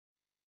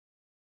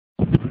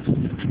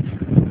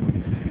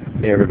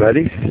Hey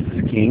everybody,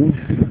 this is King.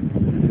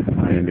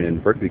 I am in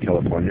Berkeley,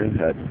 California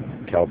at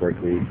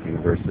Berkeley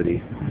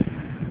University.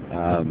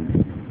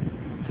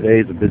 Today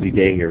is a busy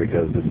day here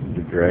because it's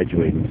the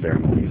graduating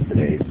ceremonies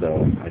today,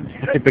 so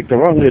I picked the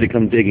wrong day to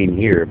come digging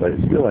here, but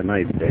it's still a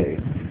nice day.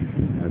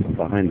 I'm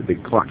behind the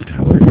big clock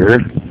tower here,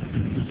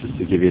 just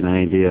to give you an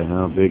idea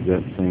how big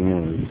that thing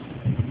is.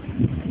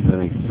 I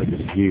think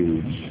it's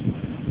huge.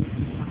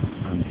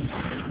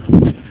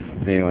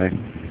 Anyway,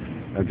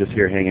 I'm just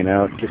here hanging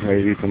out, getting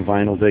ready to do some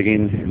vinyl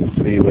digging and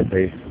see what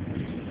they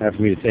have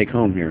for me to take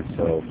home here.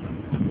 So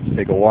let's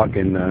take a walk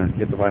and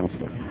get the vinyl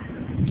stuff.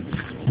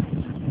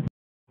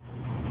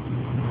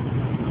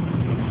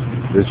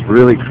 It's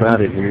really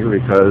crowded here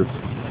because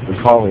the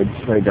college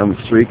right down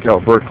the street,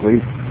 Berkeley,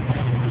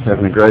 is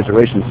having the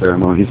graduation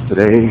ceremonies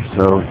today,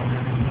 so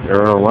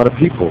there are a lot of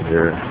people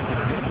here.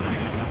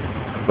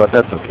 But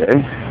that's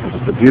okay.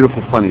 It's a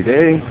beautiful, sunny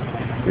day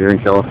here in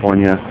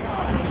California,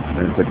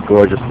 and it's a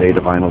gorgeous day to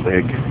vinyl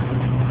dig.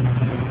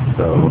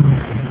 So,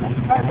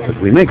 as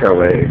we make our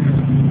way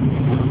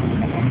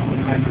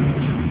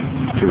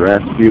to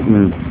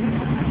Rasputin,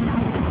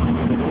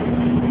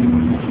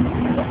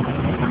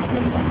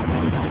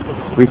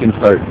 we can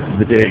start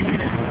the dig.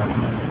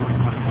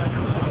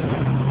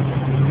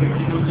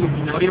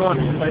 What do you want?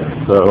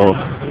 So,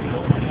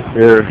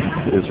 here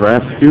is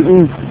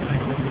Rasputin.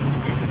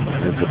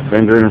 There's a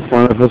vendor in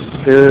front of us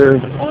here,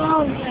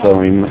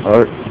 selling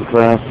art and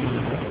crafts.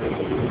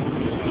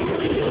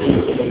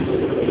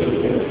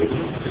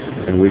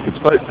 And we could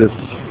start this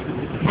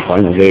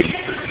final dig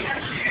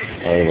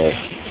all the way.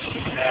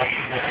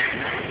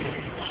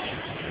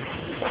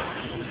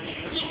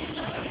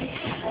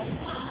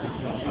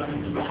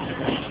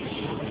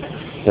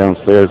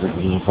 Downstairs is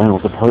the final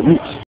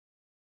department.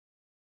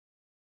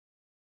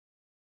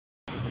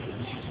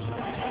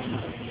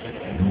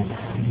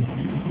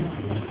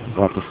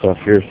 Lots of stuff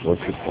here, so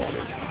let's get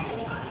started.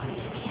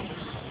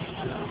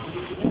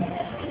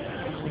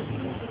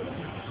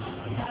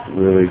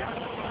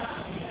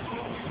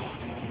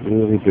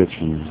 Really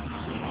bitching.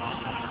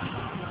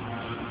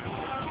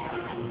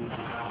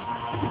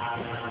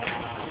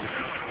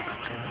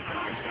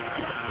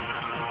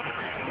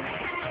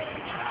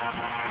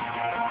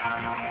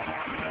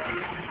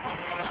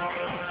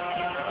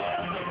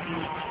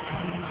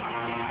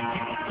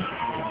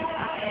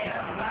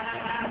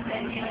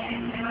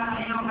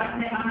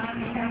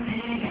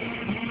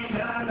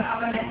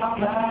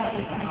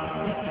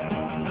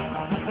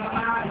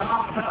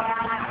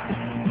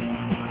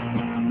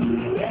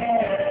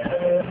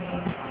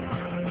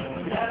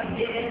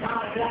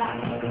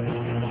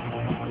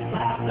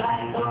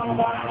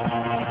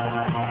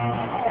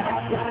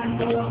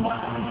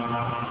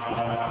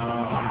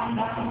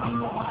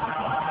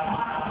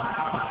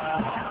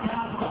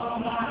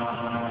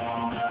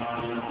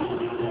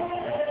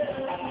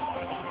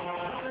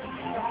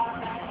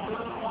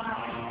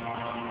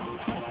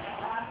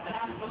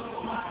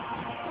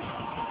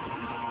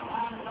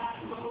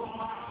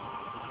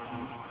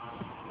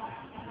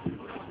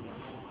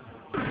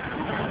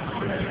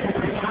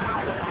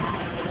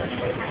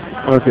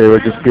 Okay, we're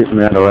just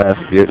getting out of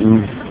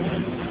Rasputin,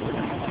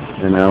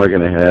 and now we're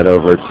going to head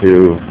over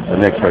to the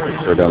next record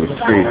store down the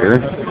street here.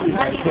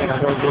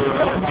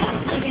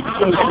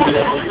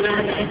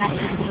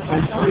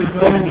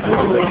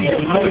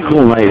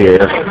 Cool night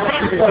here.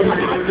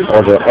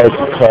 All the art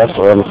crafts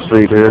are on the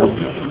street here.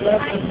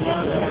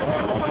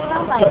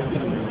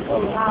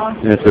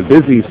 And it's a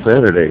busy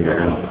Saturday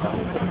here.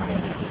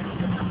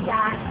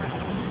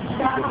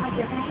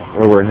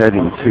 Where we're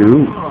heading to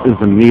is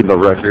the Neva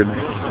record.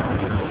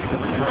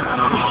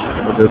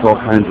 There's all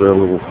kinds of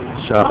little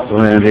shops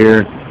around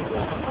here.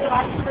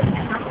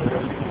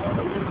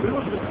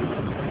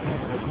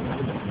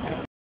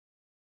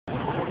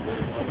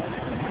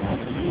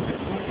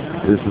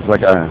 This is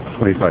like a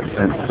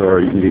 25-cent store.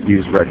 You can get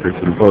used records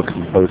and books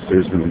and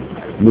posters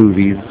and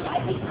movies.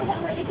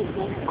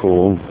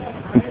 Cool.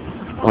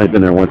 Only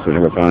been there once, but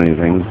never found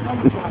anything.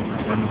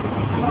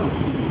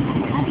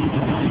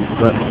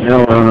 But now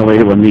we're on our way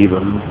to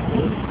Neva.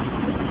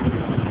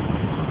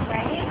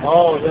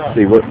 Oh, yeah.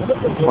 See what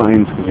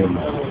finds we can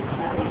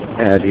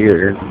add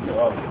here.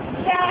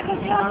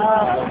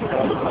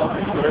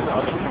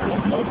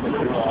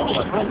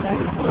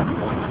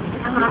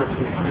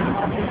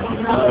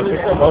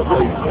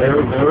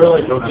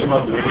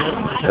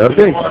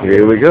 Okay,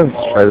 here we go.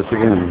 Let's try this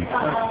again.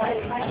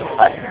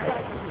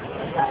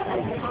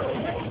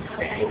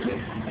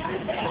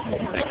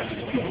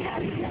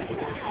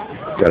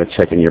 Gotta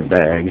check in your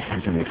bag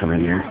when you come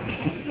in here.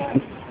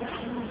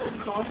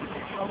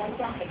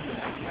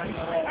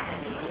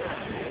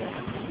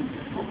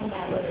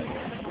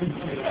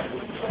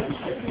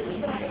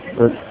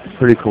 But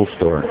pretty cool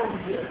store.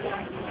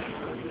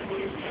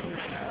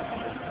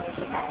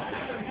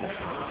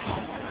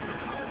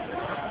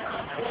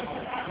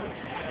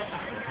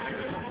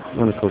 A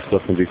lot of cool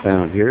stuff can be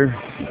found here.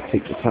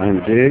 Take the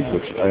time to dig,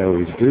 which I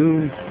always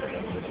do.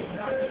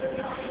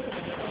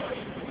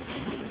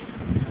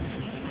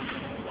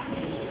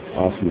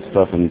 Awesome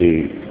stuff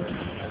indeed.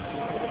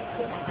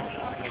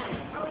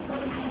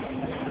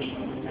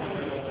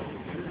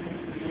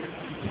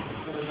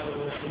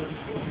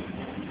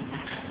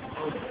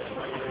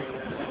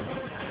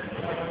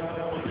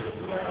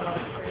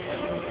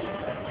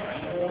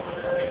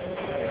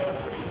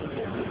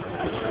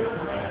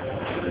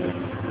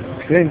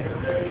 Okay,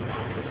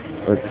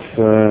 let's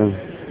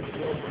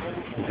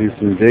do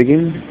some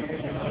digging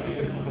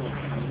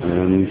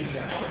and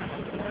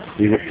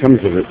see what comes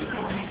of it.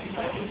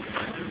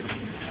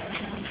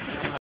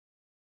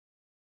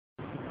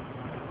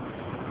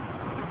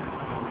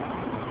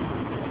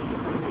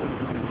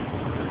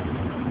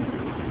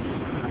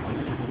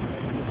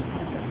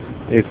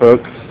 Hey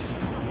folks,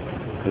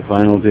 the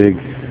final dig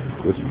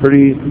was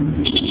pretty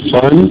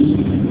fun,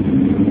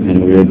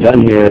 and we are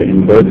done here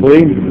in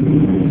Berkeley.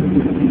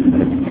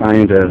 I'm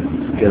trying to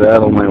get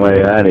out of my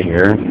way out of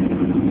here.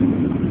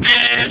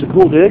 It's a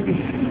cool dig,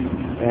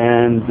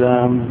 and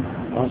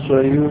I'll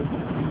show you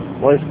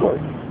what I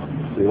scored.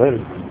 See you later.